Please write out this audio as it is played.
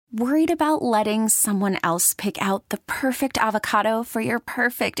Worried about letting someone else pick out the perfect avocado for your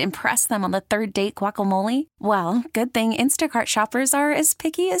perfect impress them on the third date guacamole? Well, good thing Instacart shoppers are as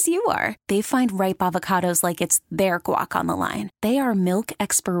picky as you are. They find ripe avocados like it's their guac on the line. They are milk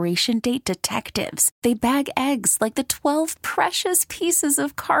expiration date detectives. They bag eggs like the 12 precious pieces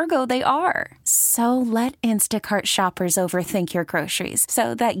of cargo they are. So let Instacart shoppers overthink your groceries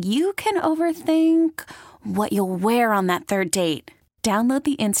so that you can overthink what you'll wear on that third date. Download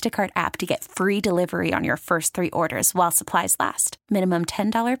the Instacart app to get free delivery on your first 3 orders while supplies last. Minimum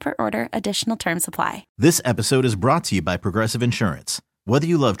 $10 per order. Additional terms apply. This episode is brought to you by Progressive Insurance. Whether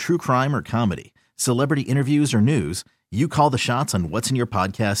you love true crime or comedy, celebrity interviews or news, you call the shots on what's in your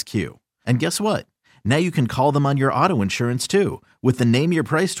podcast queue. And guess what? Now you can call them on your auto insurance too with the Name Your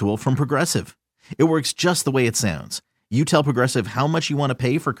Price tool from Progressive. It works just the way it sounds. You tell Progressive how much you want to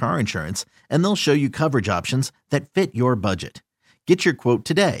pay for car insurance, and they'll show you coverage options that fit your budget. Get your quote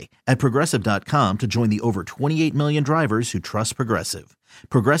today at Progressive.com to join the over 28 million drivers who trust Progressive.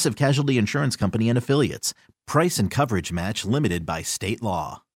 Progressive Casualty Insurance Company and Affiliates. Price and coverage match limited by state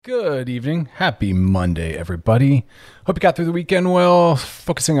law. Good evening. Happy Monday, everybody. Hope you got through the weekend well,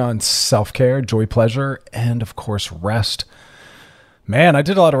 focusing on self-care, joy, pleasure, and of course, rest. Man, I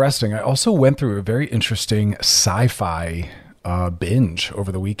did a lot of resting. I also went through a very interesting sci-fi binge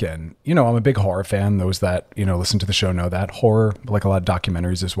over the weekend. You know, I'm a big horror fan. Those that, listen to the show know that. Horror, like a lot of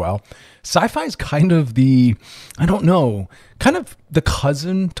documentaries as well. Sci-fi is kind of the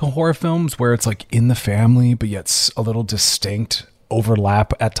cousin to horror films where it's like in the family, but yet a little distinct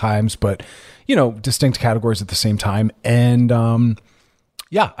overlap at times, but, distinct categories at the same time. And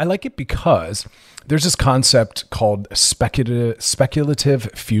I like it because there's this concept called speculative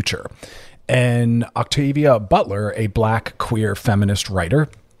future. And Octavia Butler, a Black queer feminist writer,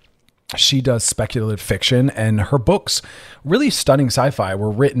 she does speculative fiction, and her books, really stunning sci-fi,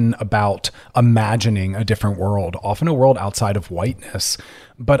 were written about imagining a different world, often a world outside of whiteness.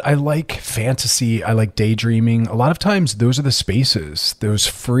 But I like fantasy, I like daydreaming. A lot of times those are the spaces, those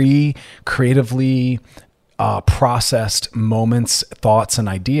free, creatively processed moments, thoughts, and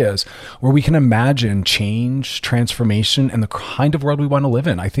ideas where we can imagine change, transformation, and the kind of world we want to live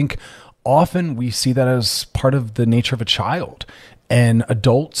in. I think often we see that as part of the nature of a child, and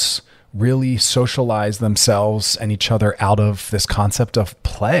adults really socialize themselves and each other out of this concept of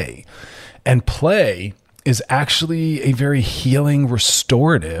play. And play is actually a very healing,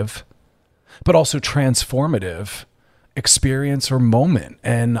 restorative, but also transformative experience or moment.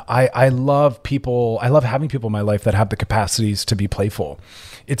 And I love having people in my life that have the capacities to be playful.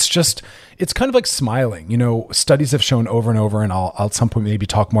 It's kind of like smiling. Studies have shown over and over, and I'll at some point maybe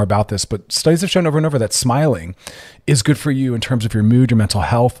talk more about this, but studies have shown over and over that smiling is good for you in terms of your mood, your mental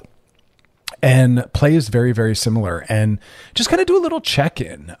health. And play is very, very similar. And just kind of do a little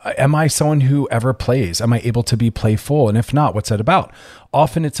check-in. Am I someone who ever plays? Am I able to be playful? And if not, what's that about?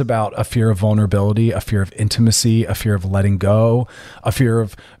 Often it's about a fear of vulnerability, a fear of intimacy, a fear of letting go, a fear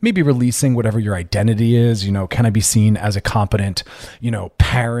of maybe releasing whatever your identity is. Can I be seen as a competent,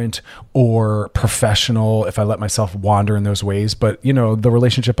 parent or professional if I let myself wander in those ways? But, the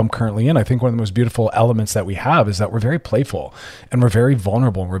relationship I'm currently in, I think one of the most beautiful elements that we have is that we're very playful and we're very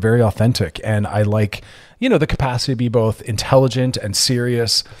vulnerable and we're very authentic. And I like, the capacity to be both intelligent and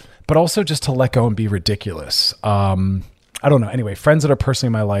serious, but also just to let go and be ridiculous. I don't know. Anyway, friends that are personally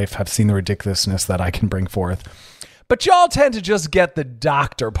in my life have seen the ridiculousness that I can bring forth. But y'all tend to just get the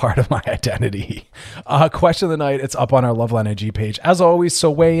doctor part of my identity. Question of the night, it's up on our Loveline IG page. As always, so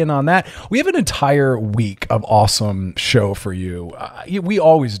weigh in on that. We have an entire week of awesome show for you. We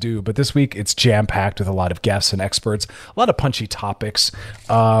always do, but this week it's jam-packed with a lot of guests and experts, a lot of punchy topics.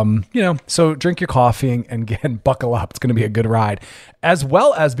 So drink your coffee and buckle up. It's going to be a good ride. As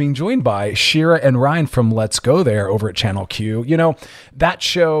well as being joined by Shira and Ryan from Let's Go There over at Channel Q. That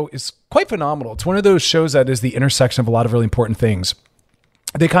show is quite phenomenal. It's one of those shows that is the intersection of a lot of really important things.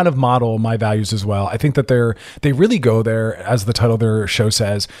 They kind of model my values as well. I think that they really go there, as the title of their show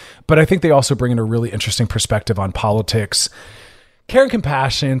says, but I think they also bring in a really interesting perspective on politics, care and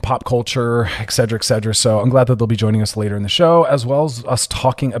compassion, pop culture, et cetera, et cetera. So I'm glad that they'll be joining us later in the show, as well as us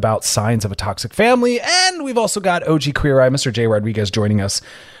talking about signs of a toxic family. And we've also got OG Queer Eye, Mr. Jay Rodriguez, joining us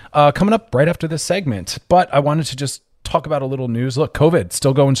coming up right after this segment. But I wanted to just talk about a little news. Look, COVID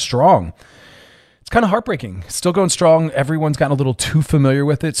still going strong. It's kind of heartbreaking. Still going strong. Everyone's gotten a little too familiar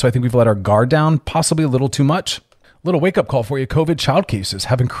with it. So I think we've let our guard down possibly a little too much. Little wake up call for you. COVID child cases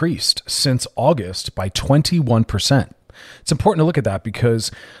have increased since August by 21%. It's important to look at that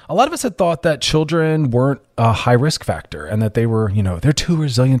because a lot of us had thought that children weren't a high risk factor and that they were, they're too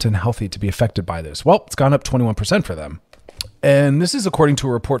resilient and healthy to be affected by this. Well, it's gone up 21% for them. And this is according to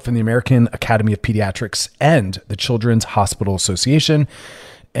a report from the American Academy of Pediatrics and the Children's Hospital Association,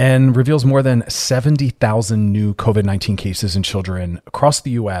 and reveals more than 70,000 new COVID-19 cases in children across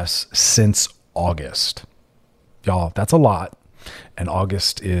the U.S. since August. Y'all, that's a lot. And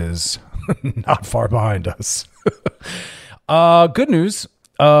August is not far behind us. Good news.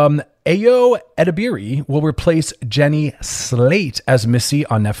 Ayo Edebiri will replace Jenny Slate as Missy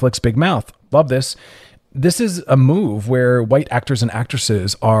on Netflix Big Mouth. Love this. This is a move where white actors and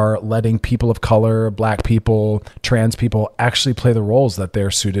actresses are letting people of color, black people, trans people actually play the roles that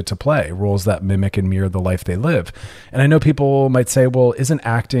they're suited to play, roles that mimic and mirror the life they live. And I know people might say, well, isn't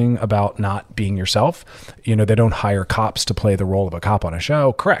acting about not being yourself? You know, they don't hire cops to play the role of a cop on a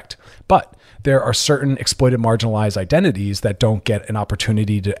show. Correct. But there are certain exploited, marginalized identities that don't get an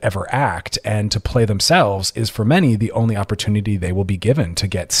opportunity to ever act, and to play themselves is for many the only opportunity they will be given to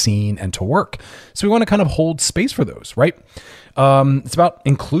get seen and to work. So we want to kind of hold space for those, right? It's about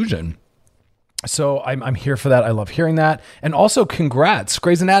inclusion. So I'm here for that. I love hearing that. And also congrats,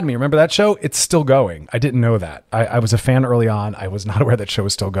 Grey's Anatomy. Remember that show? It's still going. I didn't know that. I was a fan early on. I was not aware that show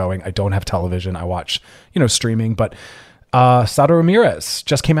was still going. I don't have television. I watch, streaming, but Sara Ramirez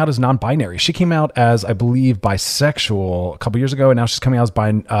just came out as non-binary. She came out as, I believe, bisexual a couple years ago, and now she's coming out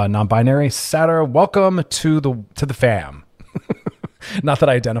as non-binary. Sara, welcome to the fam. Not that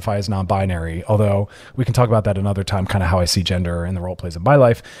I identify as non-binary, although we can talk about that another time, kind of how I see gender and the role it plays in my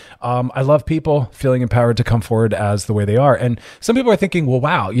life. I love people feeling empowered to come forward as the way they are. And some people are thinking, well,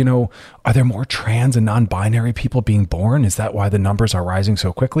 wow, are there more trans and non-binary people being born? Is that why the numbers are rising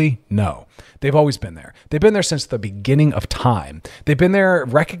so quickly? No. They've always been there. They've been there since the beginning of time. They've been there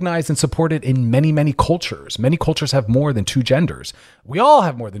recognized and supported in many, many cultures. Many cultures have more than two genders. We all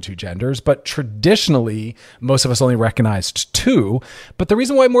have more than two genders, but traditionally, most of us only recognized two. But the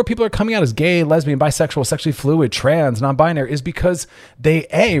reason why more people are coming out as gay, lesbian, bisexual, sexually fluid, trans, non-binary is because they,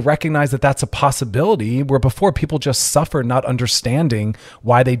 recognize that that's a possibility, where before people just suffered not understanding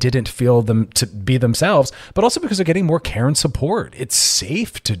why they didn't feel them to be themselves, but also because they're getting more care and support. It's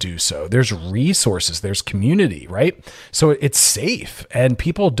safe to do so. There's resources, there's community, right? So it's safe, and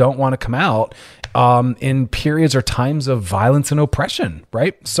people don't want to come out in periods or times of violence and oppression,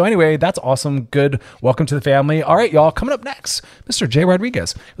 right? So anyway, that's awesome. Good. Welcome to the family. All right, y'all, coming up next, Mr. Jay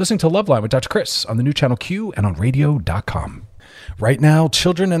Rodriguez, listening to Loveline with Dr. Chris on the new channel Q and on radio.com. Right now,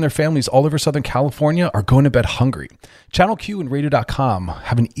 children and their families all over Southern California are going to bed hungry. Channel Q and radio.com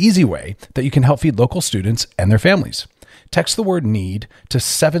have an easy way that you can help feed local students and their families. Text the word NEED to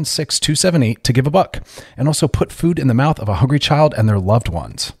 76278 to give $1, and also put food in the mouth of a hungry child and their loved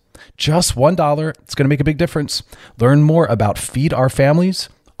ones. Just $1. It's going to make a big difference. Learn more about Feed Our Families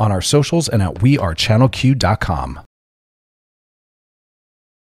on our socials and at wearechannelq.com.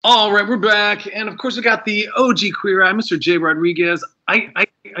 All right, we're back. And of course, we got the OG Queer Eye, Mr. Jay Rodriguez. I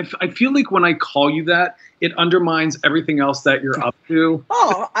feel like when I call you that, it undermines everything else that you're up to.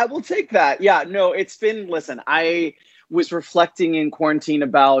 Oh, I will take that. Yeah, no, it's been, listen, I was reflecting in quarantine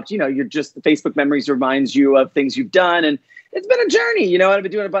about, the Facebook memories reminds you of things you've done. And it's been a journey, I've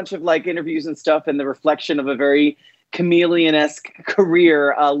been doing a bunch of interviews and stuff, and the reflection of a very chameleon-esque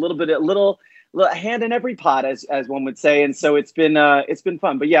career, a little hand in every pot, as one would say. And so it's been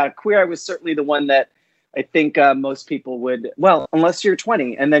fun. But yeah, Queer Eye was certainly the one that I think most people would, well, unless you're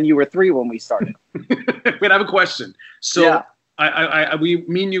 20 and then you were 3 when we started. Wait, I have a question. So yeah.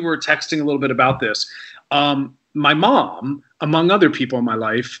 Me and you were texting a little bit about this. My mom, among other people in my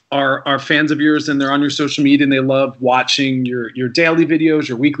life, are fans of yours, and they're on your social media, and they love watching your daily videos,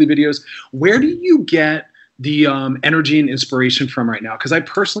 your weekly videos. Where do you get the energy and inspiration from right now? Because I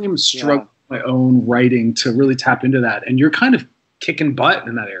personally am struggling with my own writing to really tap into that, and you're kind of kicking butt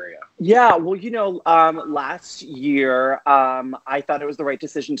in that area. Yeah, well, last year, I thought it was the right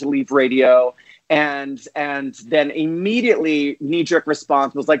decision to leave radio. And then immediately knee-jerk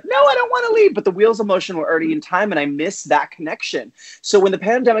response was like, no, I don't want to leave. But the wheels of motion were already in time, and I missed that connection. So when the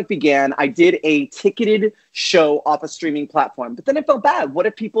pandemic began, I did a ticketed show off a streaming platform. But then I felt bad. What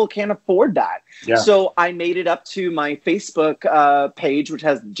if people can't afford that? Yeah. So I made it up to my Facebook page, which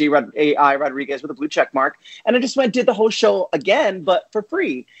has J.I. Rodriguez with a blue check mark. And I just did the whole show again, but for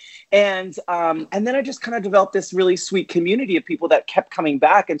free. And then I just kind of developed this really sweet community of people that kept coming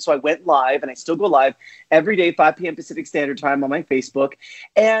back. And so I went live, and I still go live every day, 5 p.m. Pacific Standard Time on my Facebook.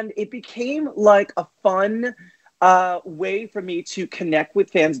 And it became like a fun way for me to connect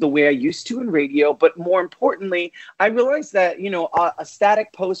with fans the way I used to in radio. But more importantly, I realized that, a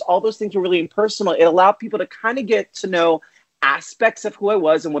static post, all those things were really impersonal. It allowed people to kind of get to know aspects of who I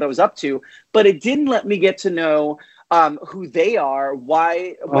was and what I was up to. But it didn't let me get to know who they are,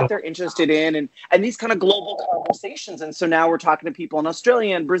 what they're interested in, and these kind of global conversations. And so now we're talking to people in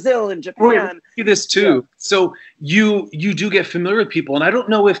Australia and Brazil and Japan. See this too. Yeah. So you do get familiar with people, and I don't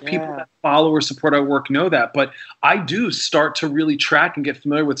know if people that follow or support our work know that, but I do start to really track and get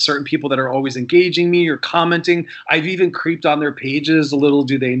familiar with certain people that are always engaging me or commenting. I've even creeped on their pages, a little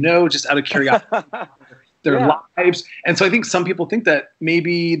do they know, just out of curiosity. Their lives. And so I think some people think that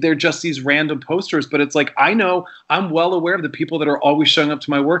maybe they're just these random posters, but it's like, I know I'm well aware of the people that are always showing up to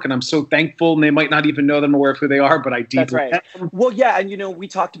my work, and I'm so thankful, and they might not even know that I'm aware of who they are, but I deeply. That's right. Well, yeah. And, we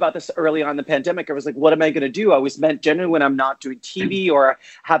talked about this early on in the pandemic. I was like, what am I going to do? I was meant generally when I'm not doing TV or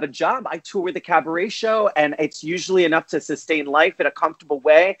have a job, I tour with the cabaret show, and it's usually enough to sustain life in a comfortable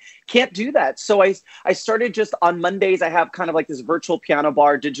way. Can't do that. So I started just on Mondays. I have kind of like this virtual piano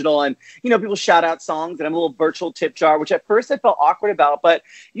bar, digital, and, people shout out songs, and I'm a little virtual tip jar, which at first I felt awkward about, but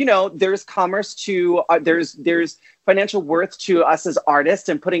there's commerce to there's financial worth to us as artists,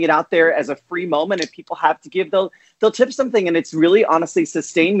 and putting it out there as a free moment. If people have to give, they'll tip something, and it's really honestly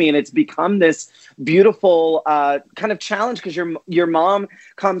sustained me, and it's become this beautiful kind of challenge, because your mom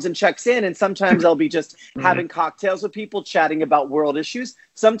comes and checks in, and sometimes I'll be just having cocktails with people, chatting about world issues.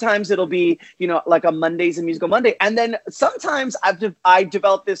 Sometimes it'll be like a Mondays and Musical Monday, and then sometimes I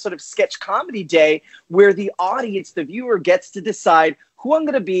developed this sort of sketch comedy day where the audience, the viewer, gets to decide who I'm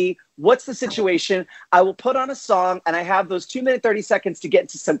going to be, what's the situation. I will put on a song, and I have those 2 minutes, 30 seconds to get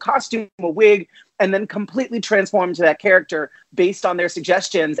into some costume, a wig, and then completely transform into that character based on their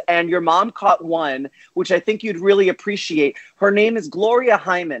suggestions. And your mom caught one, which I think you'd really appreciate. Her name is Gloria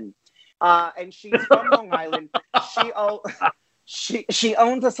Hyman, and she's from Long Island. She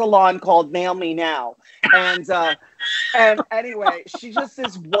owns a salon called Nail Me Now, and anyway, she just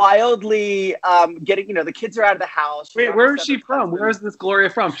is wildly getting. The kids are out of the house. Wait, where is she from? Where is this Gloria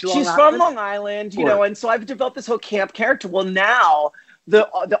from? She's from Long Island, and so I've developed this whole camp character. Well, now the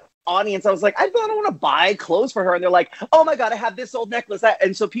audience, I was like, I don't want to buy clothes for her, and they're like, oh my god, I have this old necklace,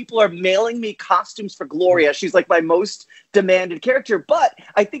 and so people are mailing me costumes for Gloria. She's like my most demanded character. But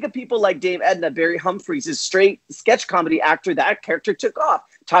I think of people like Dame Edna, Barry Humphries, is straight sketch comedy actor. That character took off.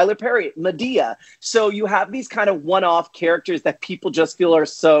 Tyler Perry, Medea. So you have these kind of one-off characters that people just feel are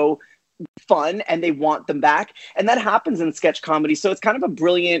so fun, and they want them back, and that happens in sketch comedy. So it's kind of a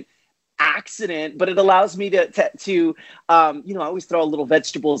brilliant accident, but it allows me to I always throw a little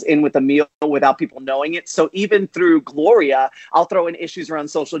vegetables in with a meal without people knowing it. So even through Gloria, I'll throw in issues around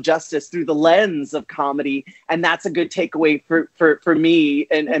social justice through the lens of comedy, and that's a good takeaway for me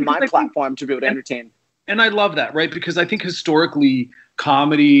and my platform to be able to entertain. And I love that, right? Because I think historically,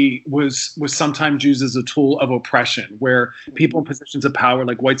 comedy was sometimes used as a tool of oppression, where people in positions of power,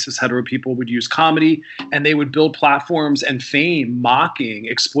 like white cis hetero people, would use comedy, and they would build platforms and fame mocking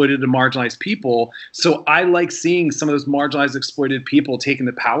exploited and marginalized people. So I like seeing some of those marginalized, exploited people taking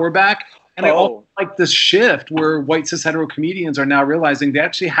the power back. And I also like this shift where white cis hetero comedians are now realizing they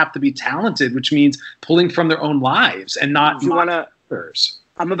actually have to be talented, which means pulling from their own lives and not others.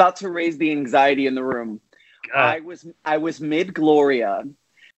 I'm about to raise the anxiety in the room. I was mid Gloria,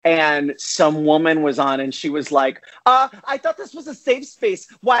 and some woman was on, and she was like, I thought this was a safe space.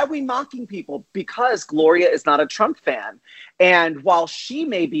 Why are we mocking people? Because Gloria is not a Trump fan. And while she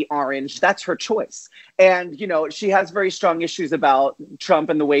may be orange, that's her choice. And, she has very strong issues about Trump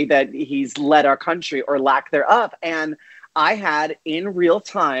and the way that he's led our country, or lack thereof. And I had in real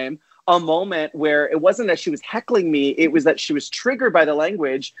time a moment where it wasn't that she was heckling me, it was that she was triggered by the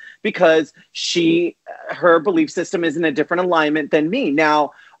language, because her belief system is in a different alignment than me.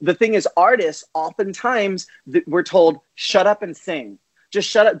 Now, the thing is, artists, oftentimes we're told, shut up and sing. Just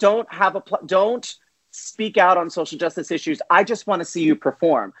shut up. Don't speak out on social justice issues. I just want to see you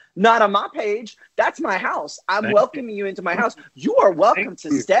perform. Not on my page. That's my house. I'm welcoming you into my house. You are welcome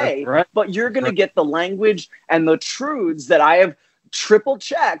to stay, but you're going to get the language and the truths that I have triple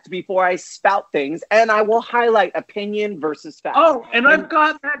checked before I spout things, and I will highlight opinion versus fact. Oh, and I've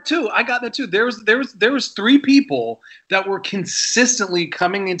got that too. There was 3 people that were consistently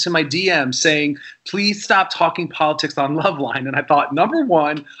coming into my DM saying, please stop talking politics on Loveline. And I thought, number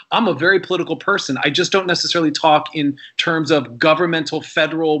one, I'm a very political person. I just don't necessarily talk in terms of governmental,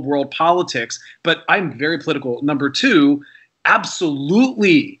 federal, world politics, but I'm very political. Number 2,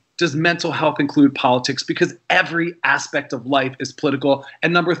 absolutely does mental health include politics, because every aspect of life is political.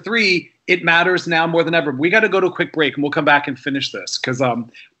 And number 3, it matters now more than ever. We got to go to a quick break, and we'll come back and finish this because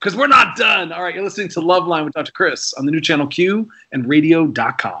we're not done. All right, you're listening to Loveline with Dr. Chris on the new channel Q and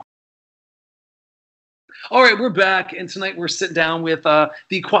radio.com. All right, we're back, and tonight we're sitting down with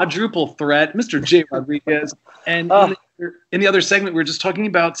the quadruple threat, Mr. Jay Rodriguez, and in the other segment, we were just talking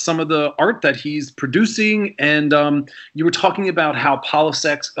about some of the art that he's producing, and you were talking about how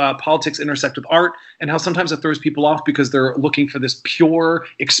politics intersect with art, and how sometimes it throws people off because they're looking for this pure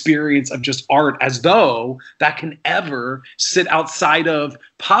experience of just art, as though that can ever sit outside of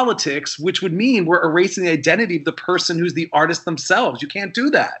politics, which would mean we're erasing the identity of the person who's the artist themselves. You can't do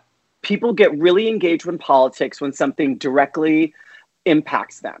that. People get really engaged in politics when something directly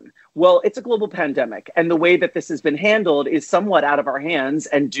impacts them. Well, it's a global pandemic, and the way that this has been handled is somewhat out of our hands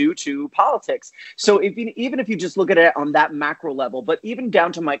and due to politics. So even if you just look at it on that macro level, but even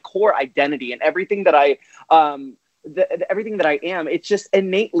down to my core identity and everything that I everything that I am, it's just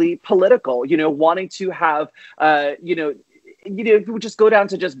innately political. Wanting to have if we just go down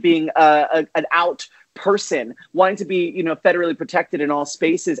to just being an out person, wanting to be, federally protected in all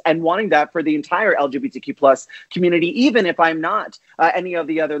spaces, and wanting that for the entire LGBTQ plus community, even if I'm not any of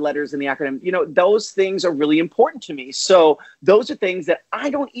the other letters in the acronym, those things are really important to me. So those are things that I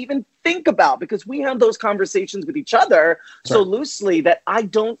don't even think about, because we have those conversations with each other so loosely that I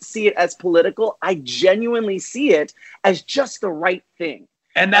don't see it as political. I genuinely see it as just the right thing.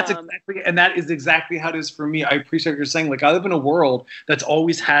 And that is exactly how it is for me. I appreciate what you're saying. Like, I live in a world that's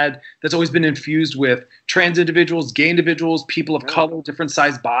always been infused with trans individuals, gay individuals, people of color, different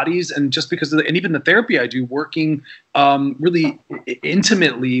sized bodies. And just because and even the therapy I do, working really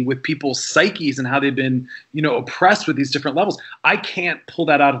intimately with people's psyches and how they've been, oppressed with these different levels, I can't pull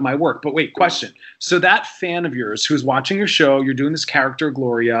that out of my work. But wait, question. So that fan of yours who's watching your show, you're doing this character,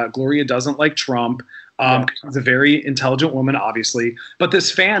 Gloria. Gloria doesn't like Trump. She's a very intelligent woman, obviously, but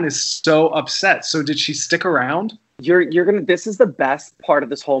this fan is so upset. So did she stick around? This is the best part of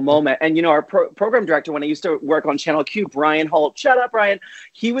this whole moment. And, our program director, when I used to work on Channel Q, Brian Holt, shut up, Brian.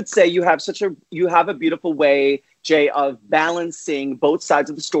 He would say, you have a beautiful way, Jay, of balancing both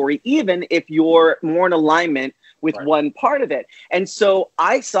sides of the story, even if you're more in alignment with one part of it. And so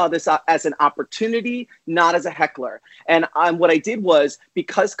I saw this as an opportunity, not as a heckler. And what I did was,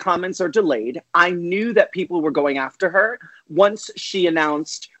 because comments are delayed, I knew that people were going after her once she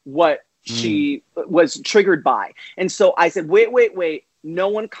announced what she was triggered by. And so I said, wait, no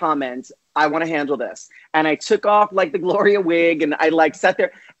one comments. I want to handle this. And I took off like the Gloria wig, and I sat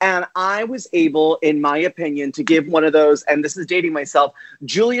there, and I was able, in my opinion, to give one of those, and this is dating myself,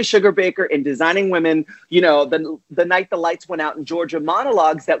 Julia Sugarbaker in Designing Women, the night the lights went out in Georgia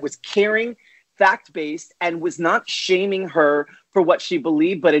monologues that was caring, fact-based, and was not shaming her for what she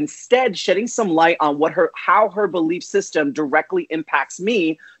believed, but instead shedding some light on how her belief system directly impacts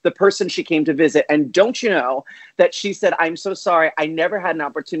me, the person she came to visit. And don't you know that she said, I'm so sorry, I never had an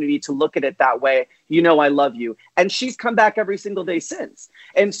opportunity to look at it that way. I love you. And she's come back every single day since.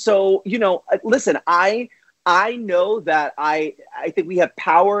 And so, listen, I know that I think we have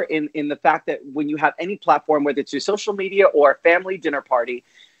power in the fact that when you have any platform, whether it's your social media or a family dinner party,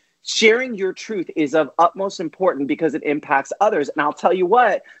 sharing your truth is of utmost importance because it impacts others. And I'll tell you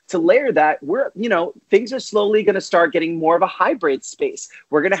what, to layer that, things are slowly going to start getting more of a hybrid space.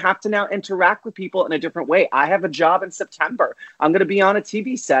 We're going to have to now interact with people in a different way. I have a job in September. I'm going to be on a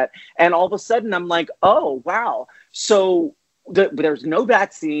TV set. And all of a sudden I'm like, oh, wow. So there's no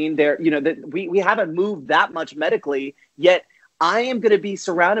vaccine there. We haven't moved that much medically yet. I am going to be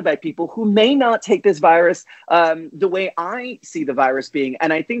surrounded by people who may not take this virus the way I see the virus being.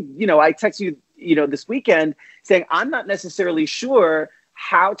 And I think, I text you, this weekend saying I'm not necessarily sure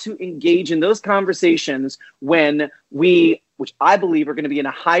how to engage in those conversations when which I believe are going to be in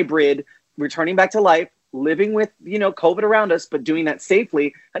a hybrid, returning back to life, living with, COVID around us, but doing that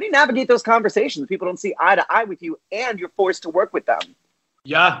safely. How do you navigate those conversations? People don't see eye to eye with you, and you're forced to work with them.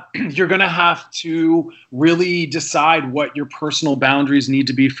 Yeah, you're going to have to really decide what your personal boundaries need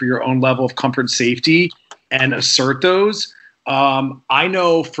to be for your own level of comfort and safety and assert those. I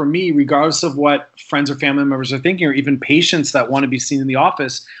know for me, regardless of what friends or family members are thinking, or even patients that want to be seen in the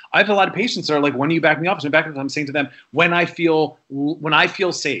office, I have a lot of patients that are like, when are you back in the office? I'm saying to them, when I feel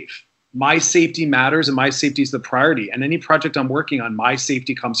safe. My safety matters, and my safety is the priority. And any project I'm working on, my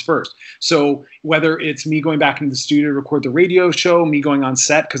safety comes first. So whether it's me going back into the studio to record the radio show, me going on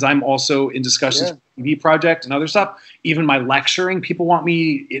set, because I'm also in discussions for the TV project and other stuff, even my lecturing, people want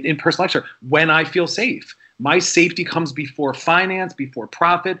me in person lecture, when I feel safe. My safety comes before finance, before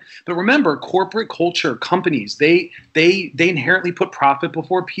profit. But remember, corporate culture, companies, they inherently put profit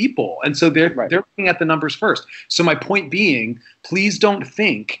before people. And so they're looking at the numbers first. So my point being, please don't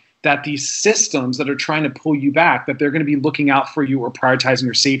think that these systems that are trying to pull you back, that they're going to be looking out for you or prioritizing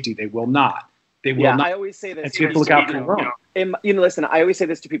your safety. They will not. They will not. I always say this. You have to look out for your own. Listen, I always say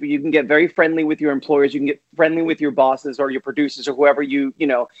this to people: you can get very friendly with your employers, you can get friendly with your bosses or your producers or whoever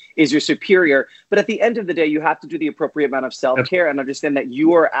is your superior. But at the end of the day, you have to do the appropriate amount of self-care and understand that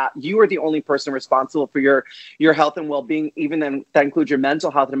you are the only person responsible for your health and well-being. Even then, that includes your mental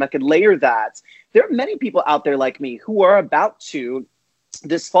health. And I could layer that. There are many people out there like me who are about to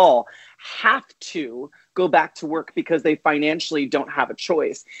this fall have to go back to work because they financially don't have a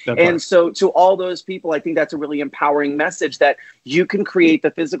choice. So to all those people, I think that's a really empowering message that you can create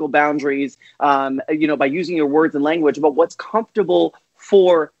the physical boundaries, by using your words and language about what's comfortable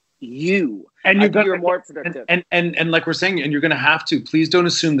for you. And you're more productive. And like we're saying, and you're going to have to, please don't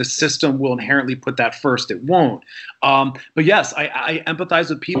assume the system will inherently put that first. It won't. But yes, I empathize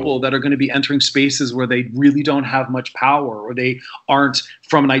with people that are going to be entering spaces where they really don't have much power, or they aren't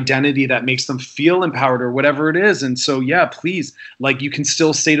from an identity that makes them feel empowered or whatever it is. And so, yeah, please, like, you can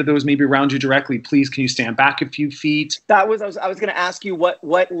still say to those maybe around you directly, please, can you stand back a few feet? I was going to ask you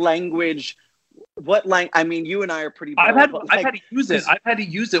what language. I mean, you and I are pretty bold. I've had to use it. I've had to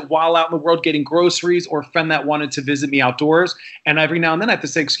use it while out in the world getting groceries, or a friend that wanted to visit me outdoors. And every now and then I have to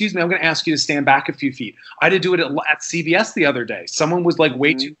say, excuse me, I'm going to ask you to stand back a few feet. I had to do it at CVS the other day. Someone was like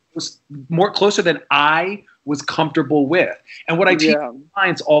way too more closer than I was comfortable with. And what I teach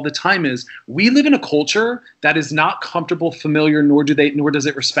clients all the time is, we live in a culture that is not comfortable, familiar, nor does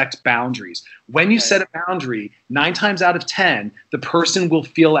it respect boundaries. When you set a boundary, 9 times out of 10, the person will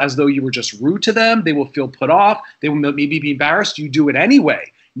feel as though you were just rude to them. They will feel put off. They will maybe be embarrassed. You do it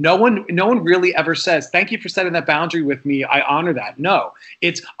anyway. No one really ever says, thank you for setting that boundary with me. I honor that. No,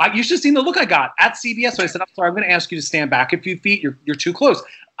 you should have seen the look I got at CVS. So I said, I'm sorry, I'm going to ask you to stand back a few feet. You're too close.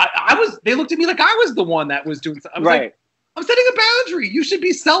 They looked at me like I was the one that was doing something. Like, I'm setting a boundary. You should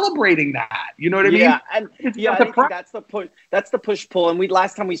be celebrating that. You know what I mean? Yeah, and I think that's the push. That's the push-pull. And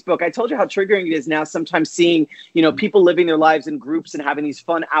last time we spoke, I told you how triggering it is now sometimes seeing, people living their lives in groups and having these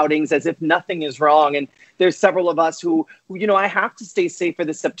fun outings as if nothing is wrong. And there's several of us who I have to stay safe for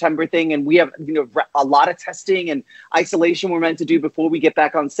the September thing, and we have a lot of testing and isolation we're meant to do before we get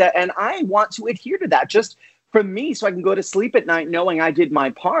back on set. And I want to adhere to that, just for me, so I can go to sleep at night knowing I did my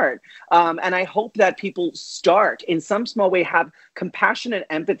part. And I hope that people start, in some small way, have compassion and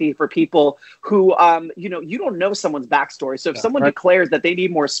empathy for people who, you don't know someone's backstory. So if someone declares that they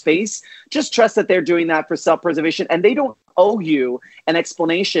need more space, just trust that they're doing that for self-preservation, and they don't owe you an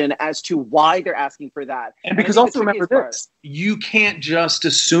explanation as to why they're asking for that. And because also remember this, you can't just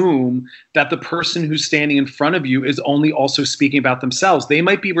assume that the person who's standing in front of you is only also speaking about themselves. They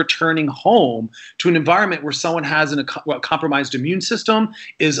might be returning home to an environment where someone has a compromised immune system,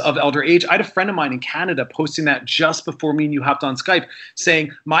 is of elder age. I had a friend of mine in Canada posting that just before me and you hopped on Skype,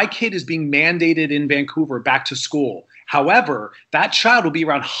 saying, my kid is being mandated in Vancouver back to school. However, that child will be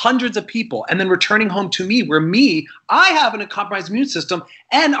around hundreds of people and then returning home to me, where I have a compromised immune system,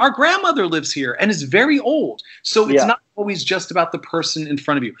 and our grandmother lives here and is very old. So it's not always just about the person in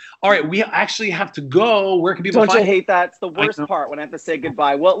front of you. All right, we actually have to go. Where can people find you? Don't you hate that? It's the worst part when I have to say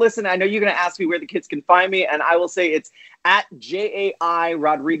goodbye. Well, listen, I know you're going to ask me where the kids can find me, and I will say it's at JAI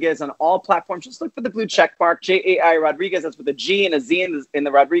Rodriguez on all platforms. Just look for the blue check mark, JAI Rodriguez. That's with a G and a Z in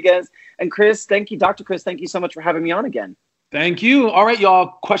the Rodriguez. And Chris, thank you. Dr. Chris, thank you so much for having me on again. Thank you. All right,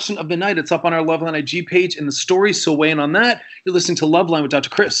 y'all. Question of the night. It's up on our Loveline IG page in the story, so weigh in on that. You're listening to Loveline with Dr.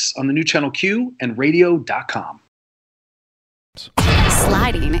 Chris on the new channel Q and radio.com.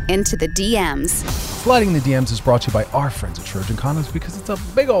 Sliding into the DMs. Sliding in the DMs is brought to you by our friends at Trojan Condoms, because it's a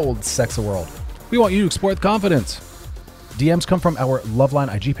big old sex world. We want you to explore with confidence. DMs come from our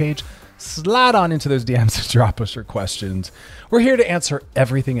Loveline IG page. Slide on into those DMs and drop us your questions. We're here to answer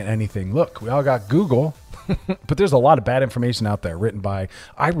everything and anything. Look, we all got Google, but there's a lot of bad information out there written by,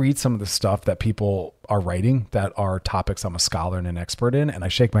 I read some of the stuff that people are writing that are topics I'm a scholar and an expert in, and I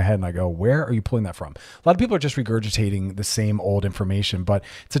shake my head and I go, where are you pulling that from? A lot of people are just regurgitating the same old information, but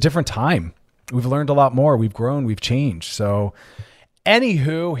it's a different time. We've learned a lot more. We've grown. We've changed. So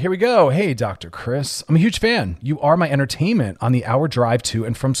anywho, here we go. Hey, Dr. Chris, I'm a huge fan. You are my entertainment on the hour drive to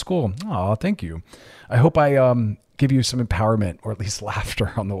and from school. Oh, thank you. I hope I give you some empowerment, or at least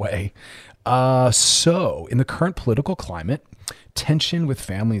laughter on the way. So in the current political climate, tension with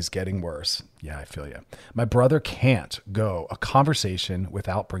family is getting worse. Yeah, I feel you. My brother can't go a conversation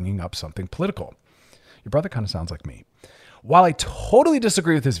without bringing up something political. Your brother kind of sounds like me. While I totally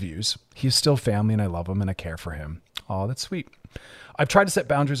disagree with his views, he's still family and I love him and I care for him. Oh, that's sweet. I've tried to set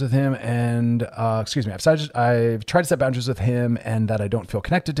boundaries with him and, I've tried to set boundaries with him and that I don't feel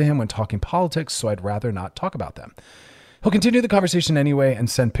connected to him when talking politics, so I'd rather not talk about them. He'll continue the conversation anyway and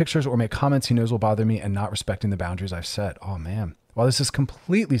send pictures or make comments he knows will bother me and not respecting the boundaries I've set. Oh man, While this is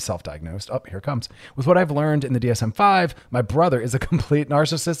completely self-diagnosed, here it comes. With what I've learned in the DSM-5, my brother is a complete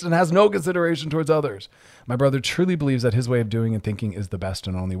narcissist and has no consideration towards others. My brother truly believes that his way of doing and thinking is the best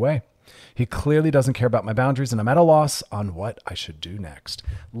and only way. He clearly doesn't care about my boundaries, and I'm at a loss on what I should do next.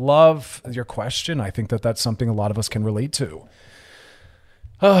 Love your question. I think that that's something a lot of us can relate to.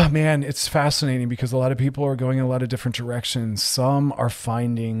 Oh man, it's fascinating because a lot of people are going in a lot of different directions. Some are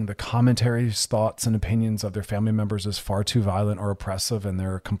finding the commentaries, thoughts, and opinions of their family members as far too violent or oppressive, and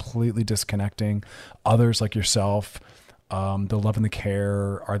they're completely disconnecting. Others, like yourself, the love and the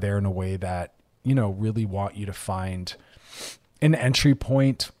care are there in a way that, really want you to find an entry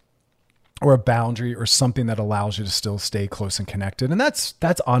point or a boundary or something that allows you to still stay close and connected. And that's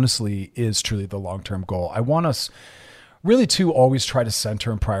honestly is truly the long-term goal. I want us really to always try to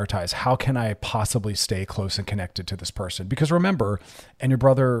center and prioritize, how can I possibly stay close and connected to this person? Because remember, and your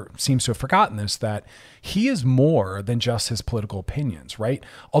brother seems to have forgotten this, that he is more than just his political opinions, right?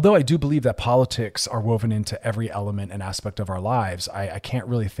 Although I do believe that politics are woven into every element and aspect of our lives, I can't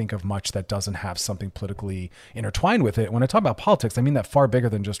really think of much that doesn't have something politically intertwined with it. When I talk about politics, I mean that far bigger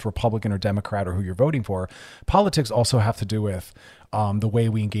than just Republican or Democrat or who you're voting for. Politics also have to do with the way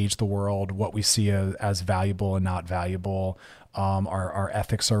we engage the world, what we see as valuable and not valuable. Our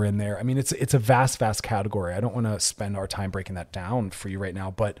ethics are in there. I mean, it's a vast category. I don't want to spend our time breaking that down for you right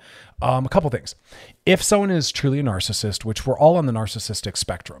now, but a couple things. If someone is truly a narcissist, which we're all on the narcissistic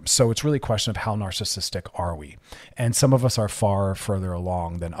spectrum, so it's really a question of how narcissistic are we? And some of us are far further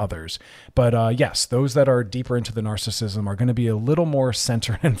along than others. But yes, those that are deeper into the narcissism are going to be a little more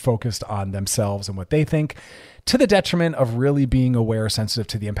centered and focused on themselves and what they think, to the detriment of really being aware, sensitive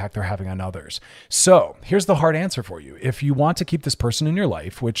to the impact they're having on others. So here's the hard answer for you. If you want to keep this person in your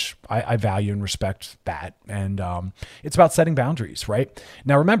life, which I value and respect that, and it's about setting boundaries, right?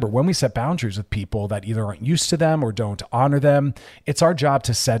 Now, remember, when we set boundaries with people that either aren't used to them or don't honor them, it's our job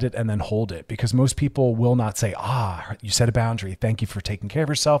to set it and then hold it, because most people will not say, you set a boundary. Thank you for taking care of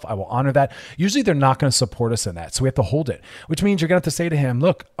yourself. I will honor that. Usually they're not going to support us in that. So we have to hold it, which means you're going to have to say to him,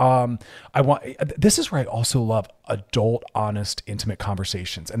 look, this is where I also love adult, honest, intimate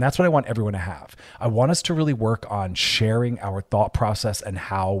conversations. And that's what I want everyone to have. I want us to really work on sharing our thought process and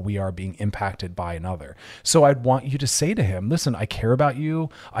how we are being impacted by another. So I'd want you to say to him, listen, I care about you.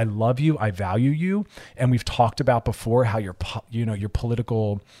 I love you. I value you. And we've talked about before how your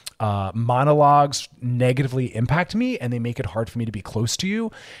political monologues negatively impact me and they make it hard for me to be close to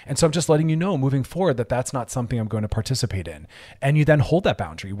you. And so I'm just letting you know moving forward that that's not something I'm going to participate in. And you then hold that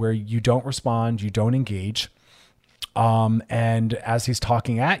boundary where you don't respond, you don't engage. And as he's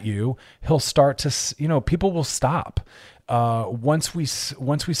talking at you, he'll start to, people will stop. Once we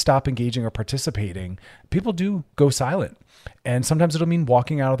stop engaging or participating, people do go silent. And sometimes it'll mean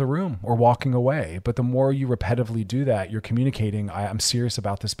walking out of the room or walking away. But the more you repetitively do that, you're communicating, I'm serious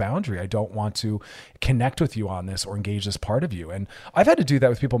about this boundary. I don't want to connect with you on this or engage this part of you. And I've had to do that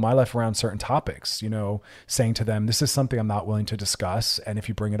with people in my life around certain topics, saying to them, this is something I'm not willing to discuss. And if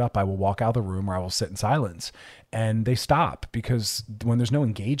you bring it up, I will walk out of the room or I will sit in silence. And they stop, because when there's no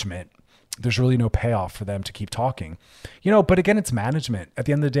engagement, there's really no payoff for them to keep talking, but again, it's management. At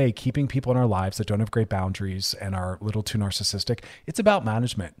the end of the day, keeping people in our lives that don't have great boundaries and are a little too narcissistic, it's about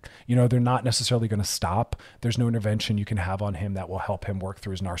management. They're not necessarily going to stop. There's no intervention you can have on him that will help him work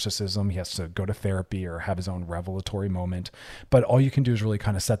through his narcissism. He has to go to therapy or have his own revelatory moment. But all you can do is really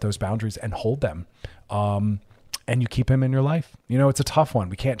kind of set those boundaries and hold them. And you keep him in your life. It's a tough one.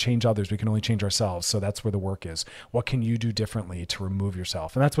 We can't change others. We can only change ourselves. So that's where the work is. What can you do differently to remove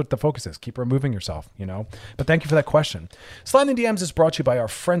yourself? And that's what the focus is. Keep removing yourself, But thank you for that question. Sliding DMs is brought to you by our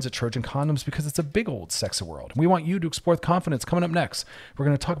friends at Trojan Condoms, because it's a big old sexy world. We want you to explore with confidence. Coming up next, we're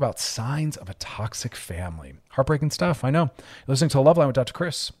going to talk about signs of a toxic family. Heartbreaking stuff, I know. You're listening to Loveline with Dr.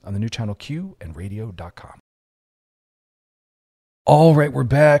 Chris on the new channel Q and radio.com. All right, we're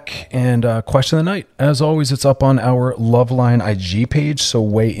back, and question of the night. As always, it's up on our Loveline IG page, so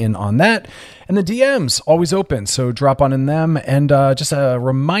weigh in on that. And the DMs, always open, so drop on in them. And just a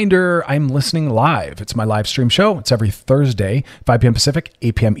reminder, I'm listening live. It's my live stream show. It's every Thursday, 5 p.m. Pacific,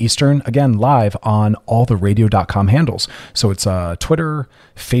 8 p.m. Eastern. Again, live on all the radio.com handles. So it's Twitter,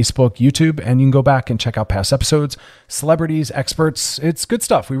 Facebook, YouTube, and you can go back and check out past episodes, celebrities, experts. It's good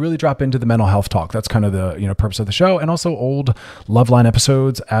stuff. We really drop into the mental health talk. That's kind of the purpose of the show. And also old Loveline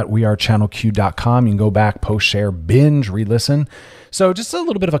episodes at wearechannelq.com. You can go back, post, share, binge, re-listen. So just a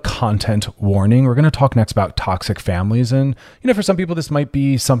little bit of a content warning. We're going to talk next about toxic families. And, for some people, this might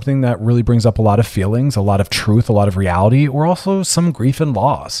be something that really brings up a lot of feelings, a lot of truth, a lot of reality, or also some grief and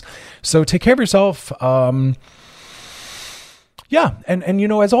loss. So take care of yourself. Yeah. And,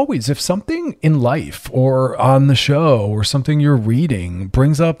 as always, if something in life or on the show or something you're reading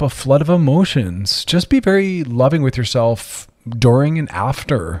brings up a flood of emotions, just be very loving with yourself during and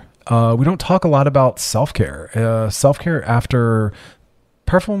after. We don't talk a lot about self-care. Self-care after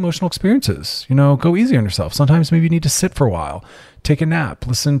powerful emotional experiences. Go easy on yourself. Sometimes maybe you need to sit for a while, take a nap,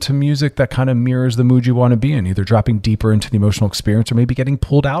 listen to music that kind of mirrors the mood you want to be in, either dropping deeper into the emotional experience or maybe getting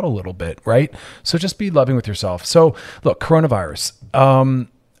pulled out a little bit, right? So just be loving with yourself. So look, coronavirus.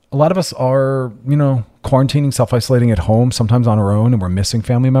 A lot of us are, quarantining, self-isolating at home, sometimes on our own, and we're missing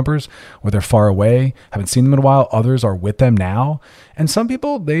family members or they're far away, haven't seen them in a while. Others are with them now. And some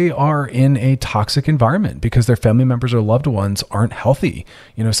people, they are in a toxic environment because their family members or loved ones aren't healthy.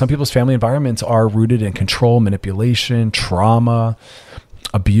 Some people's family environments are rooted in control, manipulation, trauma,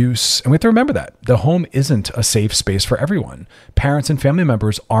 abuse. And we have to remember that the home isn't a safe space for everyone. Parents and family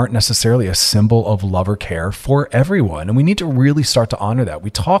members aren't necessarily a symbol of love or care for everyone. And we need to really start to honor that. We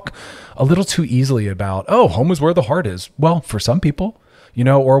talk a little too easily about, home is where the heart is. Well, for some people,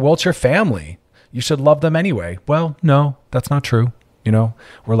 or it's your family. You should love them anyway. Well, no, that's not true. We're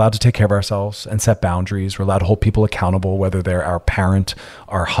allowed to take care of ourselves and set boundaries. We're allowed to hold people accountable, whether they're our parent,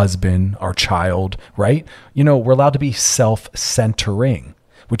 our husband, our child, right? We're allowed to be self-centering,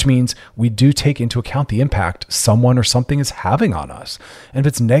 which means we do take into account the impact someone or something is having on us. And if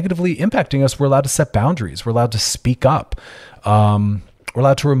it's negatively impacting us, we're allowed to set boundaries. We're allowed to speak up. We're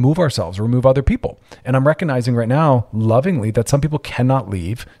allowed to remove ourselves, remove other people. And I'm recognizing right now, lovingly, that some people cannot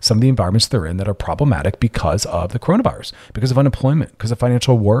leave some of the environments they're in that are problematic because of the coronavirus, because of unemployment, because of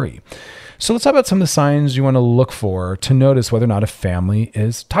financial worry. So let's talk about some of the signs you want to look for to notice whether or not a family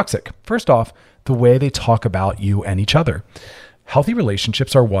is toxic. First off, the way they talk about you and each other. Healthy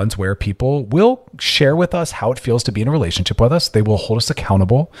relationships are ones where people will share with us how it feels to be in a relationship with us. They will hold us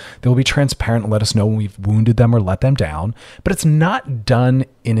accountable. They will be transparent and let us know when we've wounded them or let them down. But it's not done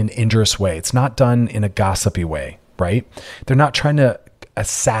in an injurious way. It's not done in a gossipy way, right? They're not trying to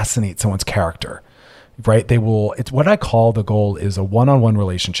assassinate someone's character, right? It's what I call the goal is a one-on-one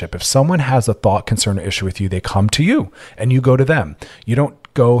relationship. If someone has a thought, concern, or issue with you, they come to you and you go to them. You don't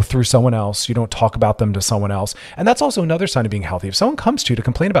go through someone else. You don't talk about them to someone else. And that's also another sign of being healthy. If someone comes to you to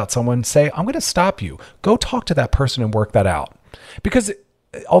complain about someone, say, I'm going to stop you. Go talk to that person and work that out. Because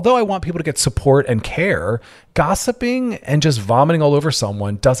although I want people to get support and care, gossiping and just vomiting all over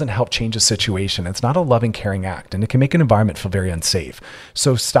someone doesn't help change a situation. It's not a loving, caring act, and it can make an environment feel very unsafe.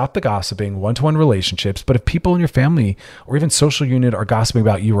 So stop the gossiping, one-to-one relationships. But if people in your family or even social unit are gossiping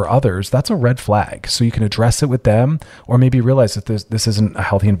about you or others, that's a red flag. So you can address it with them or maybe realize that this isn't a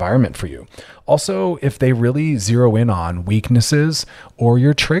healthy environment for you. Also, if they really zero in on weaknesses or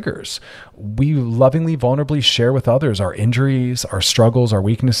your triggers, we lovingly, vulnerably share with others our injuries, our struggles, our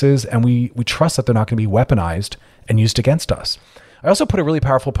weaknesses, and we trust that they're not going to be weaponized and used against us. I also put a really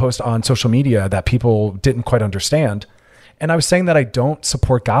powerful post on social media that people didn't quite understand. And I was saying that I don't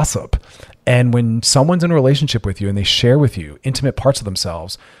support gossip. And when someone's in a relationship with you and they share with you intimate parts of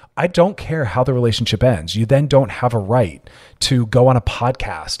themselves, I don't care how the relationship ends. You then don't have a right to go on a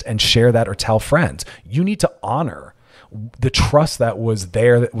podcast and share that or tell friends. You need to honor the trust that was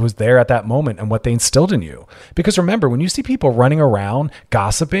there at that moment and what they instilled in you. Because remember, when you see people running around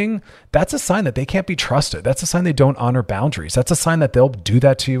gossiping, that's a sign that they can't be trusted. That's a sign they don't honor boundaries. That's a sign that they'll do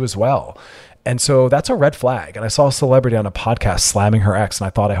that to you as well. And so that's a red flag. And I saw a celebrity on a podcast slamming her ex, and I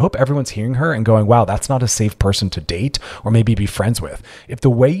thought, I hope everyone's hearing her and going, wow, that's not a safe person to date or maybe be friends with. If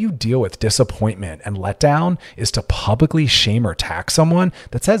the way you deal with disappointment and letdown is to publicly shame or attack someone,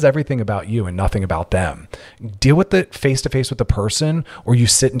 that says everything about you and nothing about them. Deal with it face to face with the person, or you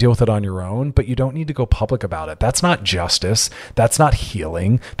sit and deal with it on your own, but you don't need to go public about it. That's not justice. That's not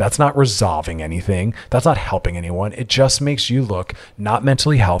healing. That's not resolving anything. That's not helping anyone. It just makes you look not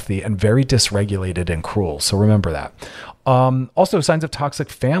mentally healthy and very dysregulated and cruel. So remember that. Also, signs of toxic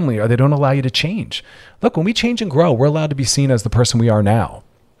family are they don't allow you to change. Look, when we change and grow, we're allowed to be seen as the person we are now.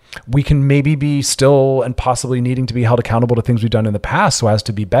 We can maybe be still and possibly needing to be held accountable to things we've done in the past so as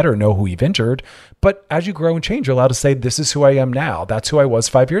to be better, know who we've injured. But as you grow and change, you're allowed to say, this is who I am now. That's who I was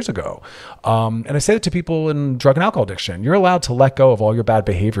 5 years ago. And I say that to people in drug and alcohol addiction. You're allowed to let go of all your bad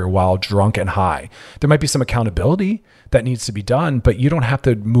behavior while drunk and high. There might be some accountability that needs to be done, but you don't have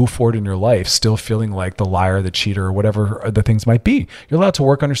to move forward in your life still feeling like the liar, the cheater, or whatever the things might be. You're allowed to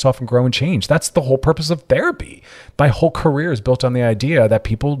work on yourself and grow and change. That's the whole purpose of therapy. My whole career is built on the idea that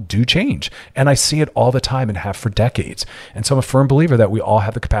people do change. And I see it all the time and have for decades. And so I'm a firm believer that we all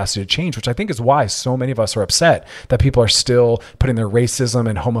have the capacity to change, which I think is why so many of us are upset that people are still putting their racism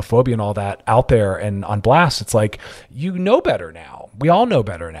and homophobia and all that out there and on blast. It's like, you know better now. We all know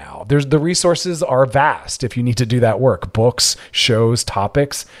better now. The resources are vast if you need to do that work. work, books, shows,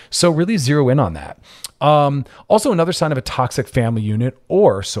 topics. So really zero in on that. Also, another sign of a toxic family unit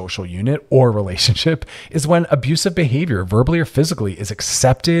or social unit or relationship is when abusive behavior, verbally or physically, is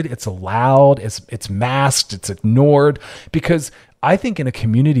accepted, it's allowed, it's masked, it's ignored. Because I think in a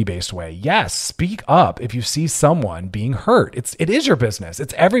community-based way, yes, speak up if you see someone being hurt. It is your business.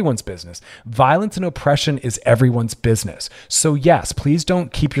 It's everyone's business. Violence and oppression is everyone's business. So yes, please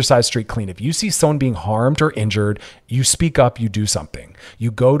don't keep your side street clean. If you see someone being harmed or injured, you speak up, you do something. You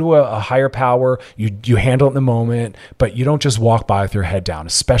go to a higher power, you handle it in the moment, but you don't just walk by with your head down,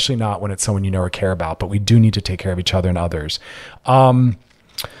 especially not when it's someone you know or care about. But we do need to take care of each other and others.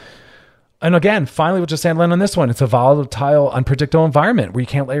 And again, finally, we'll just handle on this one. It's a volatile, unpredictable environment where you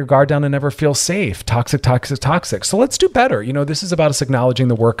can't let your guard down and never feel safe. Toxic, toxic, toxic. So let's do better. This is about us acknowledging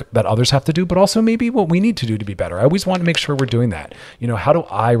the work that others have to do, but also maybe what we need to do to be better. I always want to make sure we're doing that. How do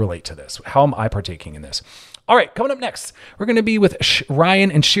I relate to this? How am I partaking in this? All right, coming up next, we're going to be with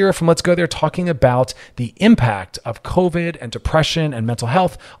Ryan and Shira from Let's Go There talking about the impact of COVID and depression and mental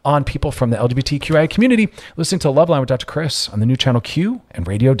health on people from the LGBTQIA community. Listening to Loveline with Dr. Chris on the new channel Q and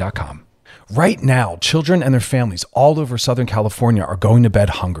radio.com. Right now, children and their families all over Southern California are going to bed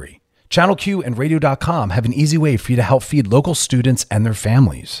hungry. Channel Q and radio.com have an easy way for you to help feed local students and their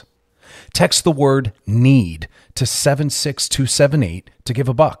families. Text the word NEED to 76278 to give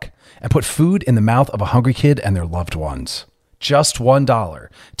 $1 and put food in the mouth of a hungry kid and their loved ones. Just $1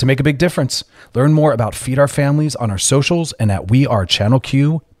 to make a big difference. Learn more about Feed Our Families on our socials and at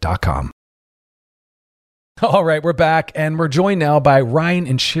wearechannelq.com. All right, we're back, and we're joined now by Ryan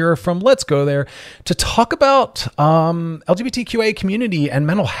and Shira from Let's Go There to talk about LGBTQA community and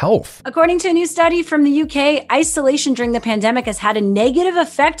mental health. According to a new study from the UK, isolation during the pandemic has had a negative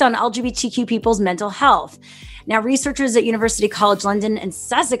effect on LGBTQ people's mental health. Now, researchers at University College London and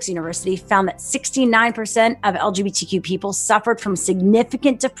Sussex University found that 69% of LGBTQ people suffered from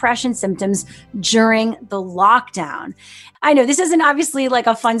significant depression symptoms during the lockdown. I know this isn't obviously like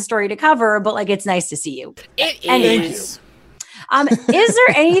a fun story to cover, but it's nice to see you. It is. Is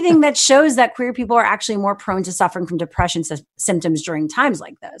there anything that shows that queer people are actually more prone to suffering from depression symptoms during times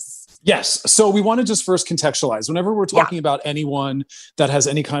like this? Yes. So we want to just first contextualize. Whenever we're talking about anyone that has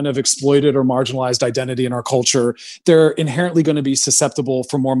any kind of exploited or marginalized identity in our culture, they're inherently going to be susceptible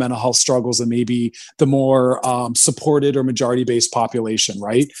for more mental health struggles than maybe the more supported or majority-based population,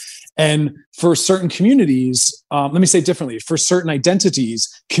 right? And for certain communities, let me say it differently, for certain identities,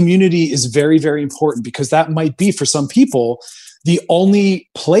 community is very, very important because that might be for some people the only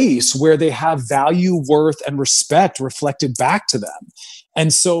place where they have value, worth, and respect reflected back to them.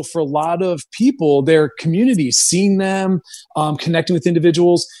 And so for a lot of people, their community, seeing them, connecting with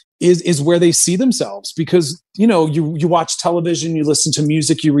individuals is where they see themselves because, you watch television, you listen to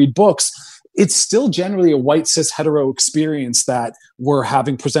music, you read books. It's still generally a white cis hetero experience that we're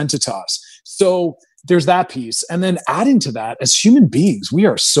having presented to us. So there's that piece. And then adding to that, as human beings, we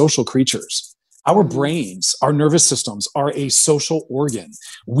are social creatures. Our brains, our nervous systems are a social organ.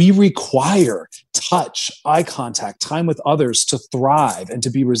 We require touch, eye contact, time with others to thrive and to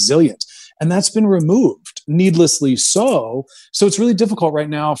be resilient. And that's been removed, needlessly so. So it's really difficult right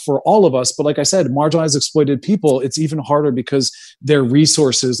now for all of us. But like I said, marginalized, exploited people, it's even harder because their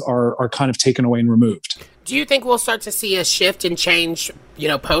resources are kind of taken away and removed. Do you think we'll start to see a shift and change,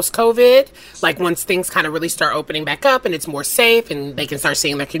 post-COVID? Like once things kind of really start opening back up and it's more safe and they can start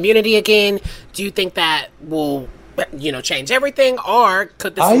seeing their community again, do you think that will, change everything or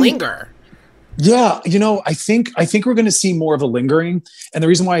could this linger? Yeah, I think we're going to see more of a lingering. And the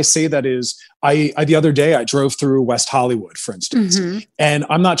reason why I say that is I the other day I drove through West Hollywood, for instance, and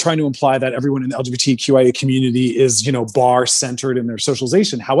I'm not trying to imply that everyone in the LGBTQIA community is, bar centered in their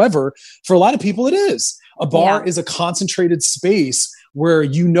socialization. However, for a lot of people, it is. A bar is a concentrated space where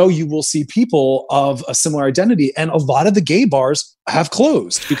you will see people of a similar identity. And a lot of the gay bars have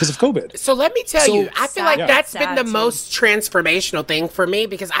closed because of COVID. So let me tell you, I feel like that's been the most transformational thing for me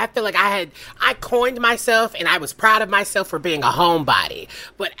because I feel like I coined myself and I was proud of myself for being a homebody.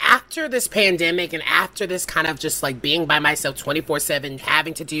 But after this pandemic and after this kind of just like being by myself 24/7,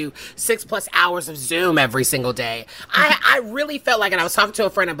 having to do 6+ hours of Zoom every single day, I really felt like, and I was talking to a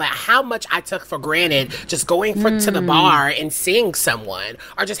friend about how much I took for granted just going to the bar and seeing someone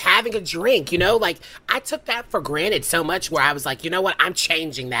or just having a drink, like I took that for granted so much where I was like, you know what? I'm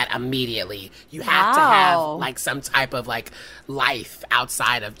changing that immediately. You have to have like some type of like life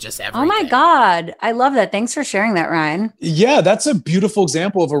outside of just everything. Oh my God. I love that. Thanks for sharing that, Ryan. Yeah, that's a beautiful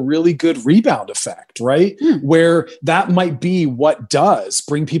example of a really good rebound effect, right? Where that might be what does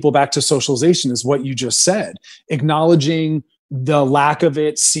bring people back to socialization is what you just said, acknowledging the lack of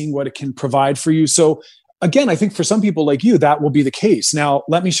it, seeing what it can provide for you. So again, I think for some people like you, that will be the case. Now,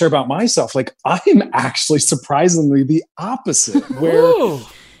 let me share about myself. Like, I'm actually surprisingly the opposite, where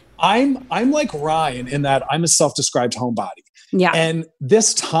I'm like Ryan in that I'm a self-described homebody. Yeah. And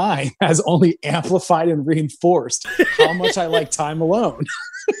this time has only amplified and reinforced how much I like time alone.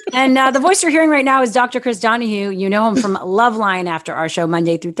 And the voice you're hearing right now is Dr. Chris Donahue. You know him from Loveline after our show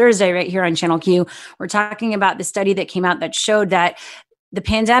Monday through Thursday right here on Channel Q. We're talking about the study that came out that showed that the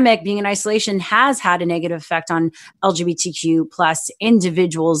pandemic, being in isolation, has had a negative effect on LGBTQ plus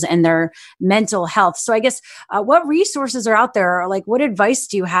individuals and their mental health. So I guess what resources are out there? Like, what advice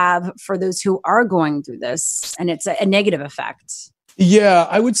do you have for those who are going through this and it's a negative effect? Yeah,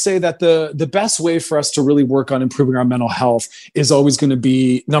 I would say that the best way for us to really work on improving our mental health is always going to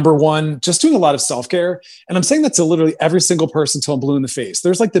be, number one, just doing a lot of self-care. And I'm saying that to literally every single person till I'm blue in the face.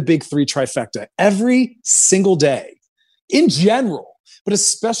 There's like the big 3 trifecta every single day in general. But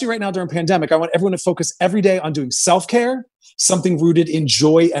especially right now during pandemic, I want everyone to focus every day on doing self-care, something rooted in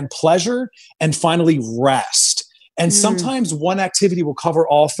joy and pleasure, and finally rest. And sometimes one activity will cover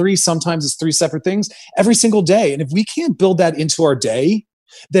all 3. Sometimes it's 3 separate things every single day. And if we can't build that into our day,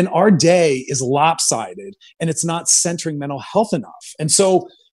 then our day is lopsided and it's not centering mental health enough. And so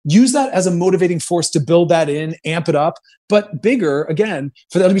use that as a motivating force to build that in, amp it up. But bigger, again,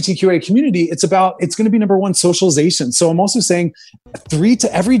 for the LGBTQIA community, it's going to be number one, socialization. So I'm also saying 3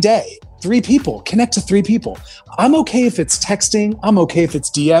 to every day, 3 people, connect to 3 people. I'm okay if it's texting, I'm okay if it's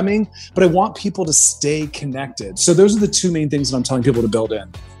DMing, but I want people to stay connected. So those are the 2 main things that I'm telling people to build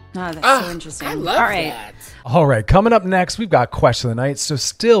in. Oh, that's so interesting. I love that. All right, coming up next, we've got Question of the Night, so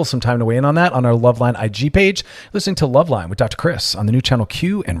still some time to weigh in on that on our Loveline IG page. Listening to Loveline with Dr. Chris on the new channel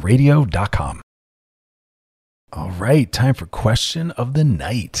Q and radio.com. All right, time for Question of the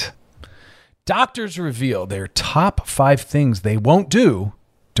Night. Doctors reveal their top 5 things they won't do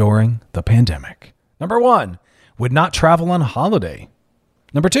during the pandemic. Number 1, would not travel on holiday.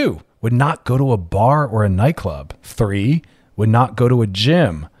 Number 2, would not go to a bar or a nightclub. 3, would not go to a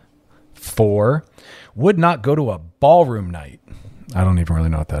gym. 4, would not go to a ballroom night. I don't even really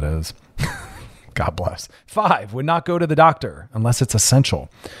know what that is. God bless. 5, would not go to the doctor unless it's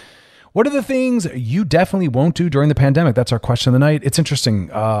essential. What are the things you definitely won't do during the pandemic? That's our question of the night. It's interesting.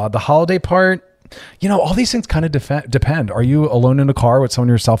 The holiday part, all these things kind of depend. Are you alone in a car with someone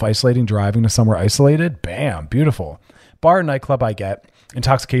you're self-isolating, driving to somewhere isolated? Bam, beautiful. Bar and nightclub, I get.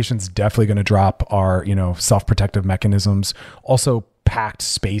 Intoxication's definitely going to drop our, self-protective mechanisms. Also, packed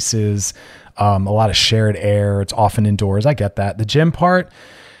spaces, a lot of shared air. It's often indoors. I get that. The gym part,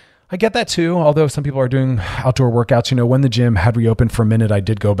 I get that too. Although some people are doing outdoor workouts, when the gym had reopened for a minute, I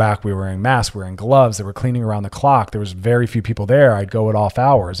did go back. We were wearing masks, we were wearing gloves. They were cleaning around the clock. There was very few people there. I'd go at off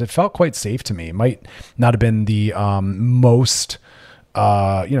hours. It felt quite safe to me. It might not have been the most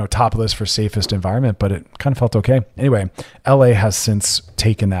top list for safest environment, but it kind of felt okay. Anyway, LA has since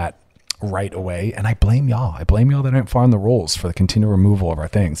taken that right away, and I blame y'all. I blame y'all that aren't following the rules for the continual removal of our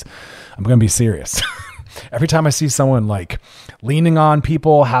things. I'm going to be serious. Every time I see someone like leaning on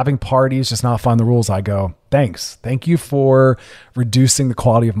people, having parties, just not following the rules, I go, thanks. Thank you for reducing the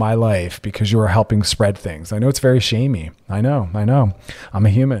quality of my life because you are helping spread things. I know it's very shamey. I know. I'm a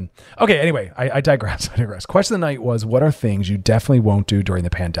human. Okay, anyway, I digress. Question of the night was, what are things you definitely won't do during the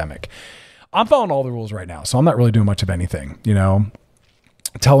pandemic? I'm following all the rules right now, so I'm not really doing much of anything,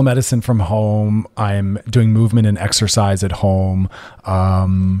 Telemedicine from home. I'm doing movement and exercise at home.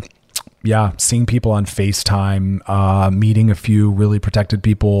 Seeing people on FaceTime, meeting a few really protected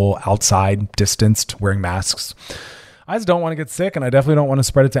people outside, distanced, wearing masks. I just don't want to get sick, and I definitely don't want to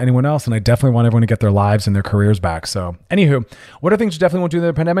spread it to anyone else, and I definitely want everyone to get their lives and their careers back. So, anywho, what are things you definitely won't do in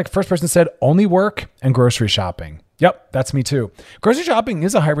the pandemic? First person said only work and grocery shopping. Yep, that's me too. Grocery shopping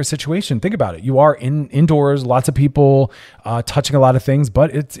is a hybrid situation. Think about it. You are indoors, lots of people touching a lot of things,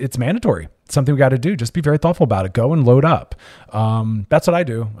 but it's mandatory. It's something we got to do. Just be very thoughtful about it. Go and load up. That's what I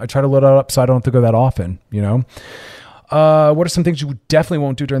do. I try to load up so I don't have to go that often, What are some things you definitely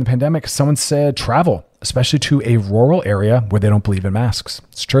won't do during the pandemic? Someone said travel, especially to a rural area where they don't believe in masks.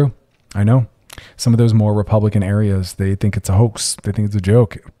 It's true. I know. Some of those more Republican areas, they think it's a hoax. They think it's a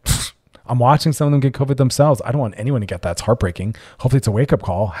joke. I'm watching some of them get COVID themselves. I don't want anyone to get that. It's heartbreaking. Hopefully it's a wake-up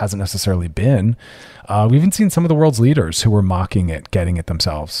call. Hasn't necessarily been. We've even seen some of the world's leaders who were mocking it, getting it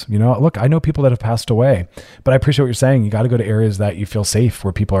themselves. Look, I know people that have passed away, but I appreciate what you're saying. You got to go to areas that you feel safe,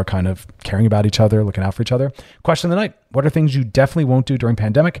 where people are kind of caring about each other, looking out for each other. Question of the night. What are things you definitely won't do during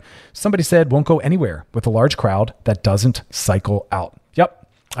pandemic? Somebody said won't go anywhere with a large crowd that doesn't cycle out. Yep.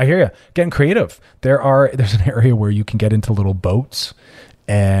 I hear you. Getting creative. There's an area where you can get into little boats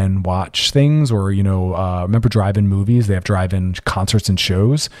and watch things, or, remember drive-in movies? They have drive-in concerts and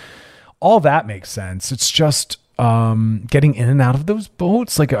shows. all that makes sense. It's just getting in and out of those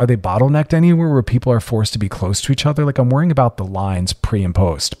boats. Like, are they bottlenecked anywhere where people are forced to be close to each other? Like, I'm worrying about the lines pre and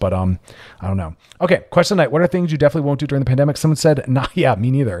post, but I don't know. Okay, question night. What are things you definitely won't do during the pandemic? Someone said,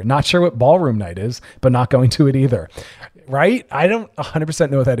 me neither. Not sure what ballroom night is, but not going to it either. Right? I don't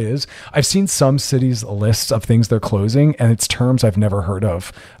 100% know what that is. I've seen some cities lists of things they're closing, and it's terms I've never heard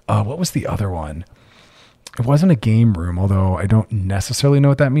of. What was the other one? It wasn't a game room, although I don't necessarily know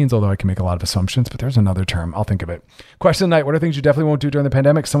what that means, although I can make a lot of assumptions, but there's another term. I'll think of it. Question night. What are things you definitely won't do during the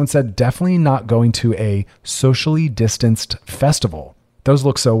pandemic? Someone said definitely not going to a socially distanced festival. Those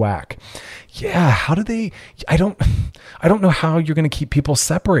look so whack. Yeah. How do they, I don't know how you're going to keep people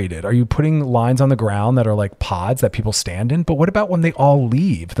separated. Are you putting lines on the ground that are like pods that people stand in? But what about when they all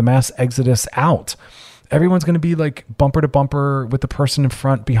leave, the mass exodus out? Everyone's going to be like bumper to bumper with the person in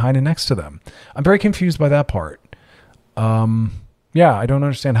front, behind, and next to them. I'm very confused by that part. Yeah, I don't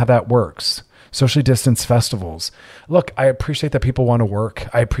understand how that works. Socially distanced festivals. Look, I appreciate that people want to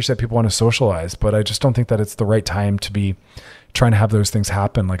work. I appreciate that people want to socialize, but I just don't think that it's the right time to be trying to have those things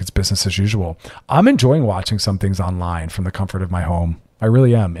happen like it's business as usual. I'm enjoying watching some things online from the comfort of my home. I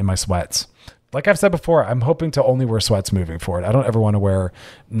really am, in my sweats. Like I've said before, I'm hoping to only wear sweats moving forward. I don't ever want to wear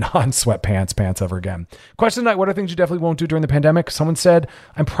non-sweatpants pants ever again. Question night. What are things you definitely won't do during the pandemic? Someone said,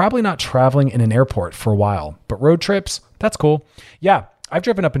 I'm probably not traveling in an airport for a while, but road trips, that's cool. Yeah, I've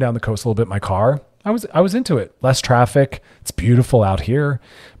driven up and down the coast a little bit in my car. I was into it. Less traffic. It's beautiful out here.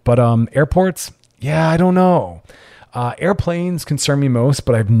 But airports, yeah, I don't know. Airplanes concern me most,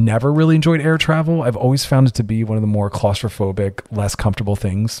 but I've never really enjoyed air travel. I've always found it to be one of the more claustrophobic, less comfortable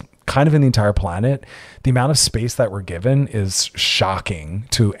things kind of in the entire planet. The amount of space that we're given is shocking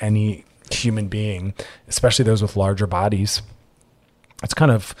to any human being, especially those with larger bodies. It's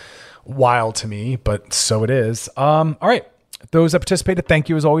kind of wild to me, but so it is. All right. Those that participated, thank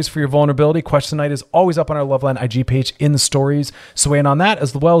you as always for your vulnerability. Question night is always up on our Loveline IG page in the stories. So weigh in on that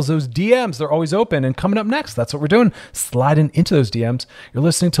as well as those DMs. They're always open. And coming up next, that's what we're doing. Sliding into those DMs. You're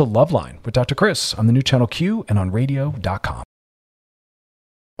listening to Loveline with Dr. Chris on the new channel Q and on radio.com.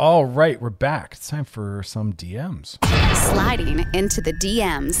 All right, we're back. It's time for some DMs. Sliding into the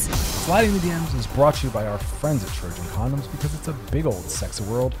DMs. Sliding the DMs is brought to you by our friends at Trojan Condoms because it's a big old sexy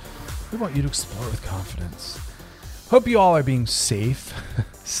world. We want you to explore with confidence. Hope you all are being safe.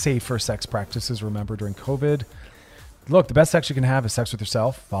 Safer sex practices, remember, during COVID. Look, the best sex you can have is sex with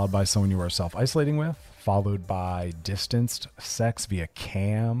yourself, followed by someone you are self-isolating with, followed by distanced sex via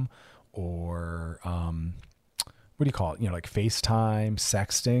cam or, what do you call it? Like FaceTime,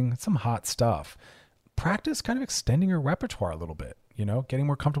 sexting, some hot stuff. Practice kind of extending your repertoire a little bit. Getting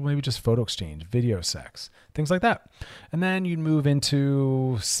more comfortable, maybe just photo exchange, video sex, things like that. And then you'd move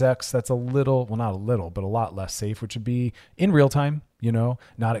into sex that's a little, well, not a little, but a lot less safe, which would be in real time,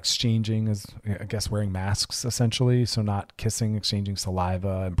 not exchanging, as I guess wearing masks essentially. So not kissing, exchanging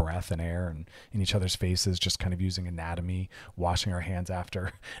saliva and breath and air and in each other's faces, just kind of using anatomy, washing our hands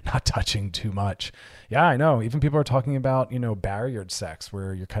after, not touching too much. Yeah, I know. Even people are talking about, barriered sex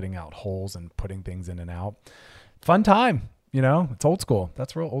where you're cutting out holes and putting things in and out. Fun time. It's old school.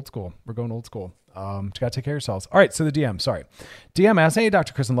 That's real old school. We're going old school. You got to take care of yourselves. All right. So the DM, sorry. DM asks, hey,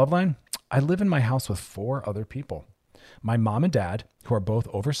 Dr. Chris and Loveline. I live in my house with 4 other people. My mom and dad, who are both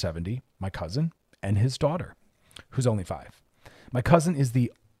over 70, my cousin, and his daughter, who's only 5. My cousin is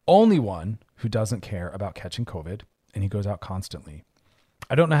the only one who doesn't care about catching COVID, and he goes out constantly.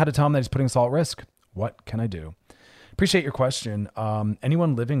 I don't know how to tell him that he's putting us all at risk. What can I do? Appreciate your question.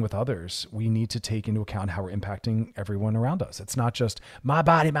 Anyone living with others, we need to take into account how we're impacting everyone around us. It's not just my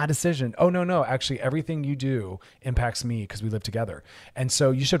body, my decision. Oh, no. Actually, everything you do impacts me because we live together. And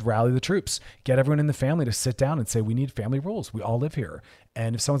so you should rally the troops, get everyone in the family to sit down and say, we need family rules. We all live here.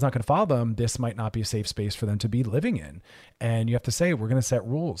 And if someone's not going to follow them, this might not be a safe space for them to be living in. And you have to say, we're going to set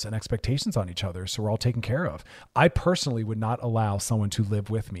rules and expectations on each other so we're all taken care of. I personally would not allow someone to live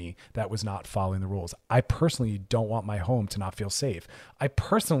with me that was not following the rules. I personally don't want my home to not feel safe. I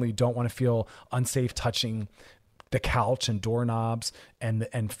personally don't want to feel unsafe touching the couch and doorknobs and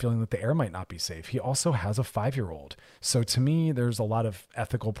feeling that the air might not be safe. He also has a 5-year-old. So to me, there's a lot of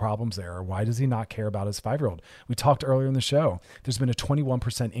ethical problems there. Why does he not care about his 5-year-old? We talked earlier in the show. There's been a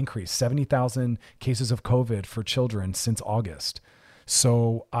 21% increase, 70,000 cases of COVID for children since August.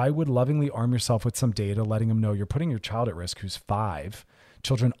 So I would lovingly arm yourself with some data, letting them know you're putting your child at risk who's 5.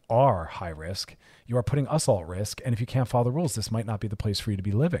 Children are high risk. You are putting us all at risk. And if you can't follow the rules, this might not be the place for you to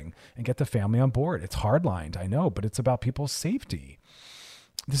be living, and get the family on board. It's hardlined, I know, but it's about people's safety.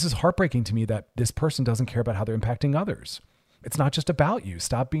 This is heartbreaking to me that this person doesn't care about how they're impacting others. It's not just about you.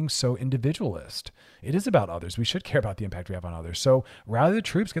 Stop being so individualist. It is about others. We should care about the impact we have on others. So rally the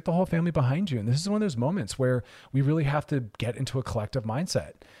troops, get the whole family behind you. And this is one of those moments where we really have to get into a collective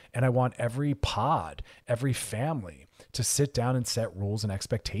mindset. And I want every pod, every family to sit down and set rules and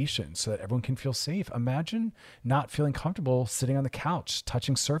expectations so that everyone can feel safe. Imagine not feeling comfortable sitting on the couch,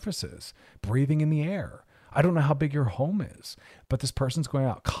 touching surfaces, breathing in the air. I don't know how big your home is, but this person's going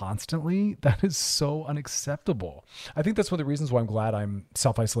out constantly. That is so unacceptable. I think that's one of the reasons why I'm glad I'm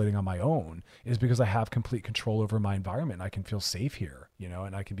self-isolating on my own, is because I have complete control over my environment. I can feel safe here,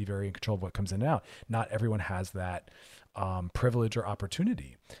 and I can be very in control of what comes in and out. Not everyone has that privilege or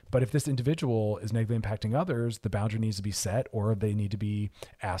opportunity. But if this individual is negatively impacting others, the boundary needs to be set, or they need to be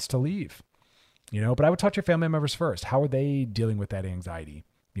asked to leave. But I would talk to your family members first. How are they dealing with that anxiety?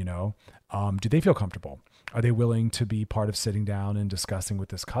 Do they feel comfortable? Are they willing to be part of sitting down and discussing with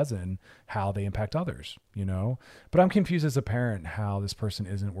this cousin how they impact others? But I'm confused as a parent how this person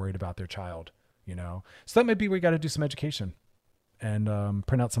isn't worried about their child, So that might be where you got to do some education and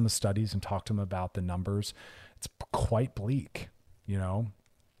print out some of the studies and talk to them about the numbers. It's quite bleak,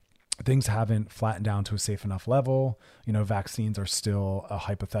 Things haven't flattened down to a safe enough level. Vaccines are still a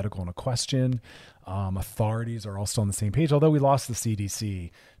hypothetical and a question. Authorities are all still on the same page. Although we lost the CDC,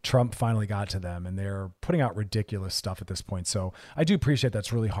 Trump finally got to them and they're putting out ridiculous stuff at this point. So I do appreciate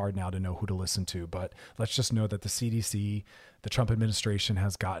that's really hard now to know who to listen to. But let's just know that the CDC, the Trump administration,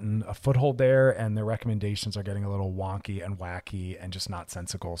 has gotten a foothold there, and their recommendations are getting a little wonky and wacky and just not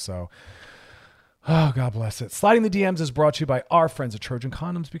sensical. So oh, God bless it. Sliding the DMs is brought to you by our friends at Trojan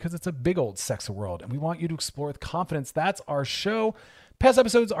Condoms, because it's a big old sexy world and we want you to explore with confidence. That's our show. Past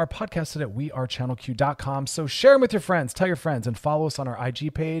episodes are podcasted at wearechannelq.com. So share them with your friends, tell your friends, and follow us on our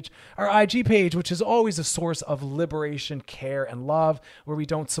IG page. Our IG page, which is always a source of liberation, care, and love, where we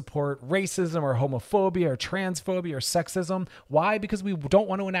don't support racism or homophobia or transphobia or sexism. Why? Because we don't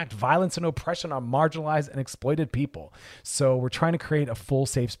want to enact violence and oppression on marginalized and exploited people. So we're trying to create a full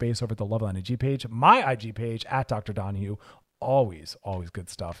safe space over at the Loveline IG page. My IG page, at Dr. Donahue. Always good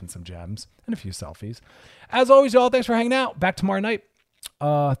stuff and some gems and a few selfies. As always, y'all, thanks for hanging out. Back tomorrow night.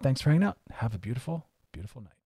 Thanks for hanging out. Have a beautiful, beautiful night.